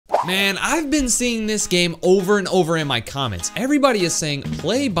Man, I've been seeing this game over and over in my comments. Everybody is saying,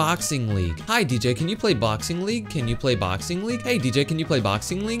 play Boxing League. Hi, DJ, can you play Boxing League? Can you play Boxing League? Hey, DJ, can you play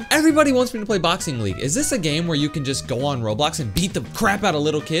Boxing League? Everybody wants me to play Boxing League. Is this a game where you can just go on Roblox and beat the crap out of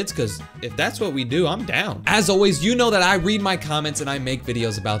little kids? Because if that's what we do, I'm down. As always, you know that I read my comments and I make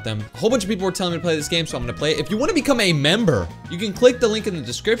videos about them. A whole bunch of people were telling me to play this game, so I'm gonna play it. If you want to become a member, you can click the link in the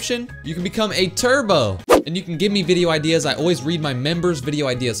description. You can become a turbo. And you can give me video ideas. I always read my members' video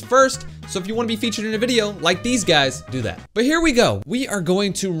ideas first. So if you want to be featured in a video like these guys, do that. But here we go. We are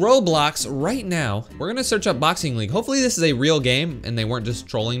going to Roblox right now. We're gonna search up Boxing League. Hopefully this is a real game and they weren't just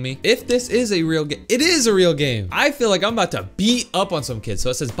trolling me. If this is a real game, it is a real game. I feel like I'm about to beat up on some kids. So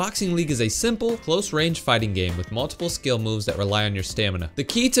it says Boxing League is a simple, close-range fighting game with multiple skill moves that rely on your stamina. The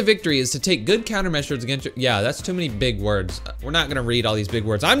key to victory is to take good countermeasures against your... Yeah, that's too many big words. We're not gonna read all these big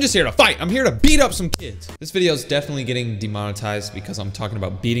words. I'm just here to fight. I'm here to beat up some kids. This video is definitely getting demonetized because I'm talking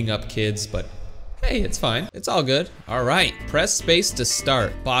about beating up kids, but hey, it's fine. It's all good. All right, press space to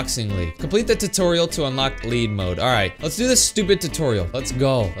start Boxing League. Complete the tutorial to unlock lead mode. All right, let's do this stupid tutorial. Let's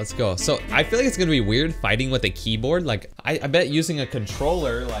go, let's go. So I feel like it's gonna be weird fighting with a keyboard. Like I bet using a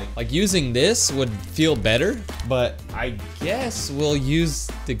controller, like using this would feel better, but I guess we'll use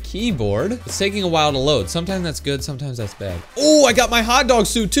the keyboard. It's taking a while to load. Sometimes that's good, sometimes that's bad. Oh, I got my hot dog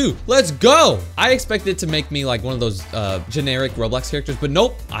suit too. Let's go. I expected to make me like one of those generic Roblox characters, but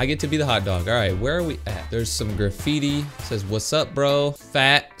nope, I get to be the hot dog. All right, where are we at? There's some graffiti. It says, what's up, bro?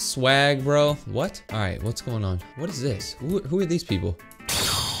 Fat swag, bro. What? All right, what's going on? What is this? Who are these people?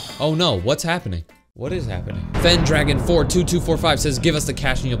 Oh no, what's happening? What is happening? Fendragon42245 says, give us the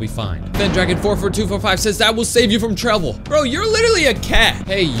cash and you'll be fine. Fendragon44245 says, that will save you from trouble. Bro, you're literally a cat.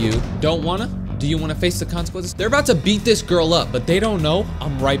 Hey, you, don't wanna? Do you want to face the consequences? They're about to beat this girl up, but they don't know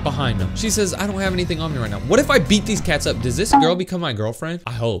I'm right behind them. She says, I don't have anything on me right now. What if I beat these cats up? Does this girl become my girlfriend?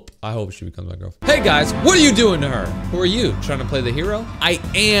 I hope she becomes my girlfriend. Hey guys, what are you doing to her? Who are you? Trying to play the hero? I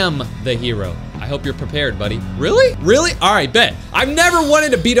am the hero. I hope you're prepared, buddy. Really? Really? All right, bet. I've never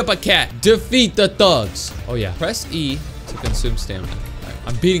wanted to beat up a cat. Defeat the thugs. Oh yeah, press E to consume stamina. All right,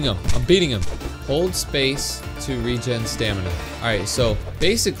 I'm beating him. I'm beating him. Hold space to regen stamina. All right, so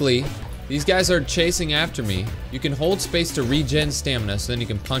basically, these guys are chasing after me. You can hold space to regen stamina, so then you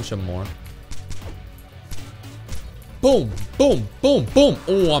can punch them more. Boom, boom, boom, boom.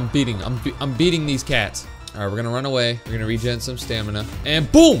 Oh, I'm beating these cats. All right, we're gonna run away. We're gonna regen some stamina,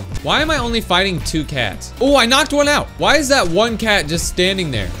 and boom. Why am I only fighting 2 cats? Oh, I knocked one out. Why is that one cat just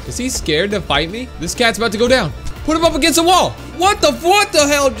standing there? Is he scared to fight me? This cat's about to go down. Put him up against a wall. What the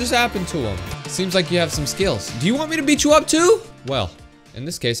hell just happened to him? Seems like you have some skills. Do you want me to beat you up too? Well, in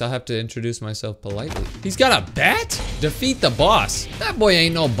this case, I'll have to introduce myself politely. He's got a bat? Defeat the boss. That boy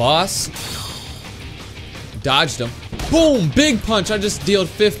ain't no boss. Dodged him. Boom, big punch. I just dealt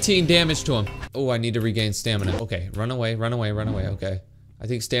 15 damage to him. Oh, I need to regain stamina. Okay, run away, run away, run away. Okay. I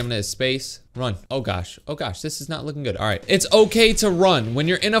think stamina is space. Run. Oh gosh, this is not looking good. All right, it's okay to run. When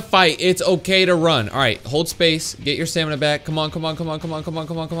you're in a fight, it's okay to run. All right, hold space, get your stamina back. Come on, come on, come on, come on, come on,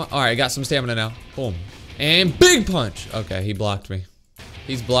 come on, come on. All right, I got some stamina now. Boom. And big punch. Okay, he blocked me.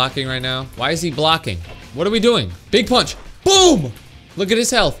 He's blocking right now. Why is he blocking? What are we doing? Big punch. Boom! Look at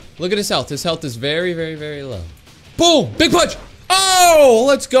his health. Look at his health. His health is very, very, very low. Boom! Big punch! Oh,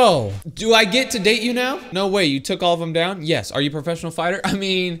 let's go. Do I get to date you now? No way. You took all of them down? Yes. Are you a professional fighter? I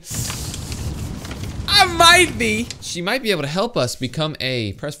mean, I might be. She might be able to help us become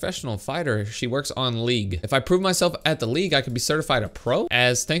a professional fighter. She works on League. If I prove myself at the League, I could be certified a pro.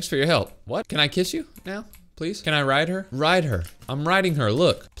 As thanks for your help. What? Can I kiss you now? Please? Can I ride her? Ride her. I'm riding her.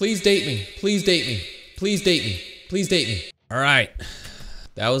 Look. Please date me. Please date me. Please date me. Please date me. All right.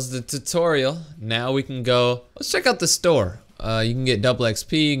 That was the tutorial. Now we can go. Let's check out the store. You can get double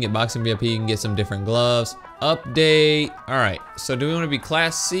XP, you can get boxing VIP, you can get some different gloves. Update. All right. So do we want to be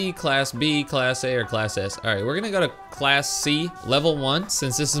class C, class B, class A, or class S? All right. We're going to go to class C, level 1,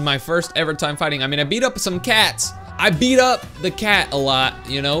 since this is my first ever time fighting. I mean, I beat up some cats. I beat up the cat a lot,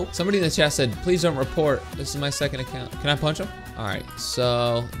 you know? Somebody in the chat said, please don't report. This is my second account. Can I punch him? All right,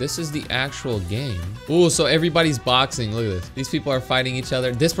 so this is the actual game. Ooh, so everybody's boxing. Look at this. These people are fighting each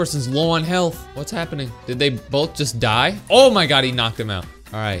other. This person's low on health. What's happening? Did they both just die? Oh my God, he knocked him out.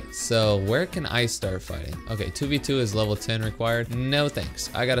 All right, so where can I start fighting? Okay, 2v2 is level 10 required. No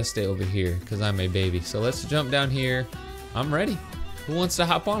thanks. I gotta stay over here because I'm a baby. So let's jump down here. I'm ready. Who wants to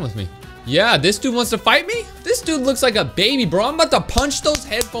hop on with me? Yeah, this dude wants to fight me? This dude looks like a baby, bro. I'm about to punch those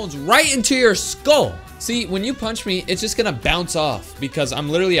headphones right into your skull. See, when you punch me, it's just gonna bounce off because I'm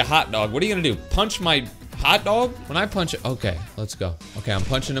literally a hot dog. What are you gonna do? Punch my hot dog? When I punch it, okay, let's go. Okay, I'm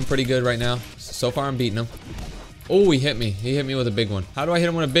punching him pretty good right now. So far, I'm beating him. Oh, he hit me. He hit me with a big one. How do I hit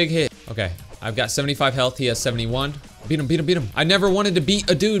him with a big hit? Okay, I've got 75 health. He has 71. Beat him, beat him, beat him. I never wanted to beat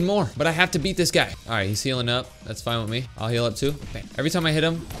a dude more, but I have to beat this guy. All right, he's healing up. That's fine with me. I'll heal up too. Bam. Every time I hit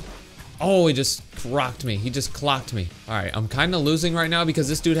him, oh, he just rocked me. He just clocked me. All right, I'm kind of losing right now because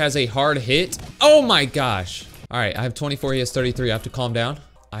this dude has a hard hit. Oh my gosh. All right, I have 24, he has 33. I have to calm down.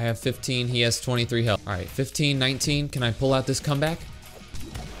 I have 15, he has 23 health. All right, 15, 19. Can I pull out this comeback?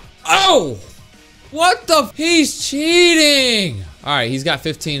 Oh! What the? He's cheating! All right, he's got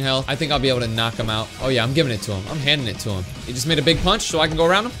 15 health. I think I'll be able to knock him out. Oh yeah, I'm giving it to him. I'm handing it to him. He just made a big punch so I can go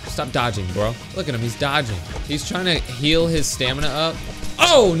around him. Stop dodging, bro. Look at him, he's dodging. He's trying to heal his stamina up.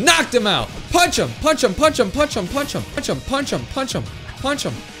 Oh, knocked him out. Punch him, punch him, punch him, punch him, punch him, punch him, punch him, punch him, punch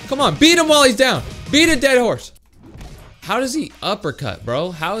him. Come on, beat him while he's down. Beat a dead horse. How does he uppercut,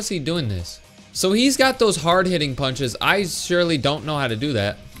 bro? How is he doing this? So he's got those hard-hitting punches. I surely don't know how to do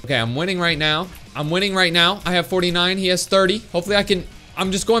that. Okay, I'm winning right now. I'm winning right now. I have 49, he has 30. Hopefully I can,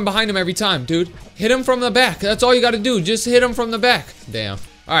 I'm just going behind him every time, dude. Hit him from the back. That's all you gotta do. Just hit him from the back. Damn.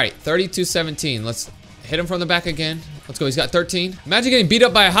 All right, 32-17. Let's hit him from the back again. Let's go, he's got 13. Imagine getting beat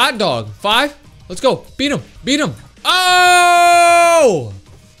up by a hot dog. 5, let's go. Beat him, beat him. Oh!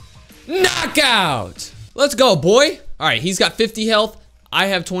 Knockout! Let's go, boy. All right, he's got 50 health. I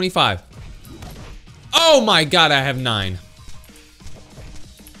have 25. Oh my God, I have 9.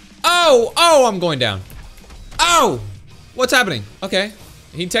 Oh, I'm going down. Oh, what's happening? Okay,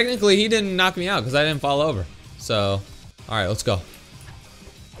 he didn't knock me out because I didn't fall over. So, all right, let's go.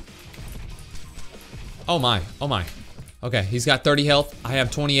 Oh my. Okay, he's got 30 health. I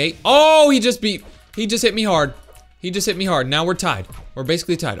have 28. Oh, he just hit me hard. He just hit me hard. Now we're tied. We're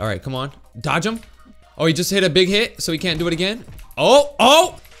basically tied. All right, come on, dodge him. Oh, he just hit a big hit, so he can't do it again.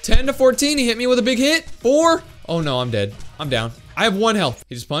 Oh, 10-14, he hit me with a big hit. 4. Oh no, I'm dead. I'm down. I have 1 health.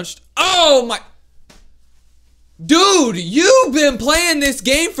 He just punched. Oh my. Dude, you've been playing this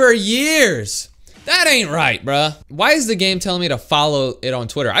game for years. That ain't right, bruh. Why is the game telling me to follow it on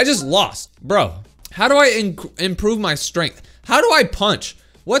Twitter? I just lost. Bro, how do I improve my strength? How do I punch?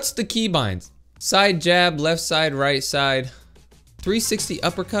 What's the keybinds? Side jab, left side, right side. 360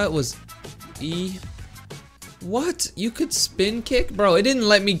 uppercut was E. What? You could spin kick? Bro, it didn't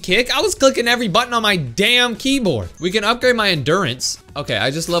let me kick. I was clicking every button on my damn keyboard. We can upgrade my endurance. Okay, I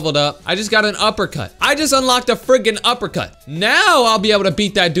just leveled up. I just got an uppercut. I just unlocked a friggin' uppercut. Now I'll be able to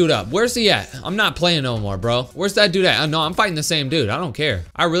beat that dude up. Where's he at? I'm not playing no more, bro. Where's that dude at? No, I'm fighting the same dude. I don't care.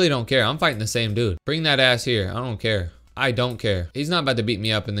 I really don't care. I'm fighting the same dude. Bring that ass here. I don't care. I don't care. He's not about to beat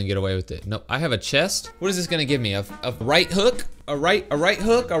me up and then get away with it. No, I have a chest. What is this gonna give me? A right hook? A right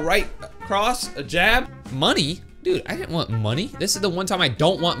hook? A right cross? A jab? Money? Dude, I didn't want money. This is the one time I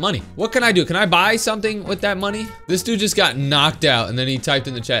don't want money. What can I do? Can I buy something with that money? This dude just got knocked out and then he typed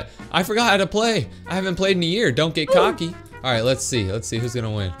in the chat, I forgot how to play. I haven't played in a year. Don't get cocky. All right, let's see. Let's see who's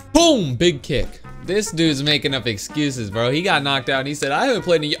gonna win. Boom, big kick. This dude's making up excuses, bro. He got knocked out and he said, I haven't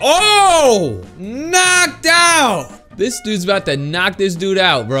played in a year. Oh, knocked out. This dude's about to knock this dude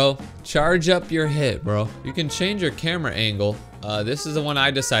out, bro. Charge up your hit, bro. You can change your camera angle. This is the one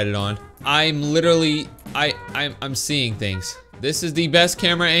I decided on. I'm literally, I'm seeing things. This is the best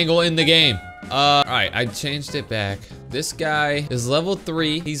camera angle in the game. All right, I changed it back. This guy is level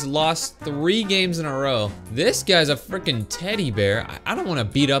 3. He's lost 3 games in a row. This guy's a freaking teddy bear. I don't want to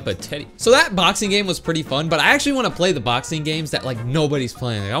beat up a teddy. So that boxing game was pretty fun, but I actually want to play the boxing games that like nobody's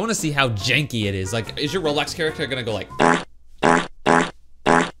playing. Like, I want to see how janky it is. Like, is your Roblox character gonna go like?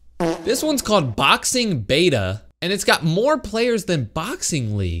 This one's called Boxing Beta, and it's got more players than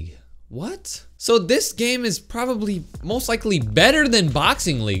Boxing League. What? So this game is probably most likely better than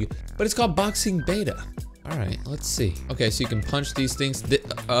Boxing League, but it's called Boxing Beta. All right, let's see. Okay, so you can punch these things.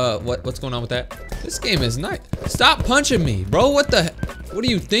 What's going on with that? This game is nice. Stop punching me, bro. What are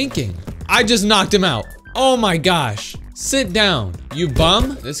you thinking? I just knocked him out. Oh my gosh. Sit down, you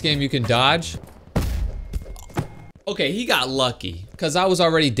bum. This game you can dodge. Okay, he got lucky because I was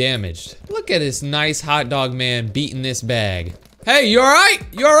already damaged. Look at this nice hot dog man beating this bag. Hey, you all right?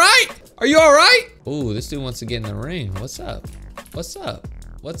 You all right? Are you all right? Ooh, this dude wants to get in the ring. What's up? What's up?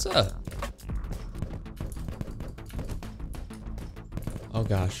 What's up? Oh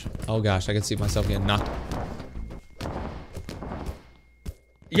gosh. Oh gosh, I can see myself getting knocked.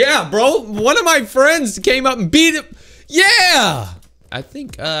 Yeah, bro. One of my friends came up and beat him. Yeah! I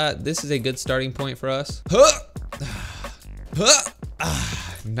think this is a good starting point for us.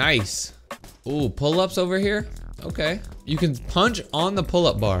 Nice. Ooh, pull-ups over here. Okay. You can punch on the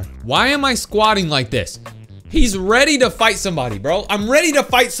pull-up bar. Why am I squatting like this? He's ready to fight somebody, bro. I'm ready to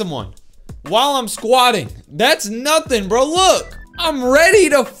fight someone while I'm squatting. That's nothing, bro. Look, I'm ready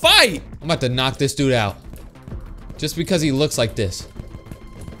to fight. I'm about to knock this dude out. Just because he looks like this.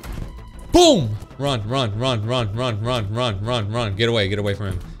 Boom! Run, run, run, run, run, run, run, run, run. Get away from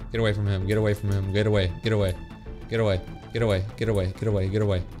him. Get away from him, get away from him, get away, get away, get away, get away, get away, get away, get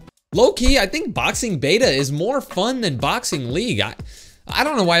away. Low key, I think Boxing Beta is more fun than Boxing League. I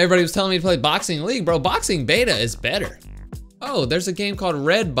don't know why everybody was telling me to play Boxing League, bro. Boxing Beta is better. Oh, there's a game called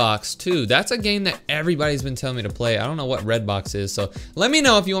Redbox too. That's a game that everybody's been telling me to play. I don't know what Redbox is, so let me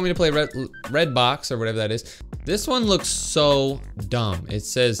know if you want me to play Redbox or whatever that is. This one looks so dumb. It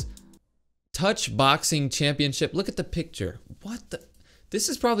says Touch Boxing Championship. Look at the picture. What the? This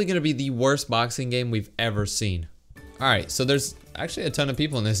is probably gonna be the worst boxing game we've ever seen. All right, so there's actually a ton of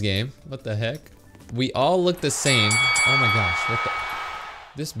people in this game. What the heck? We all look the same. Oh my gosh, what the?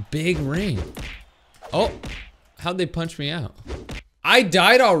 This big ring. Oh. How'd they punch me out? I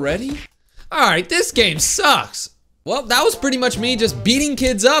died already? All right, this game sucks. Well, that was pretty much me just beating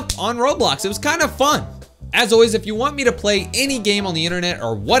kids up on Roblox. It was kind of fun. As always, if you want me to play any game on the internet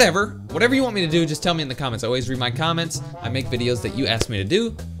or whatever you want me to do, just tell me in the comments. I always read my comments. I make videos that you ask me to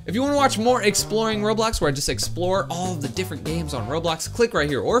do. If you want to watch more exploring Roblox, where I just explore all of the different games on Roblox, click right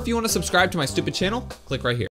here. Or if you want to subscribe to my stupid channel, click right here.